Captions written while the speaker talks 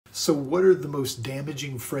So what are the most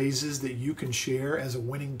damaging phrases that you can share as a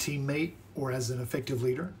winning teammate or as an effective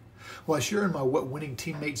leader? Well, I share in my What Winning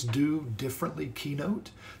Teammates Do Differently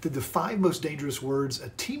keynote that the 5 most dangerous words a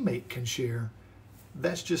teammate can share,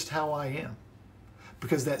 that's just how I am.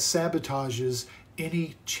 Because that sabotages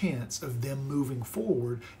any chance of them moving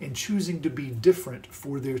forward and choosing to be different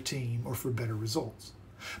for their team or for better results.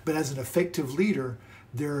 But as an effective leader,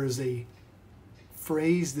 there is a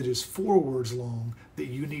phrase that is 4 words long that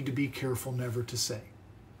you need to be careful never to say.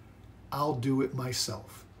 I'll do it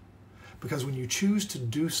myself. Because when you choose to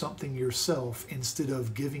do something yourself instead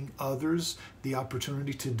of giving others the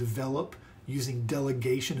opportunity to develop using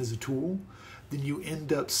delegation as a tool, then you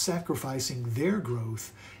end up sacrificing their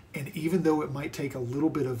growth. And even though it might take a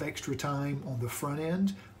little bit of extra time on the front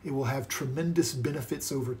end, it will have tremendous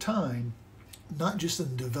benefits over time, not just in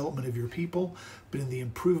the development of your people, but in the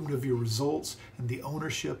improvement of your results and the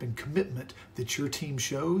ownership and commitment that your team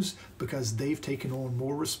shows because they've taken on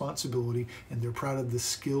more responsibility and they're proud of the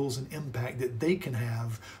skills and impact that they can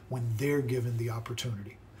have when they're given the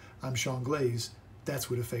opportunity. I'm Sean Glaze. That's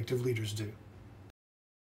what effective leaders do.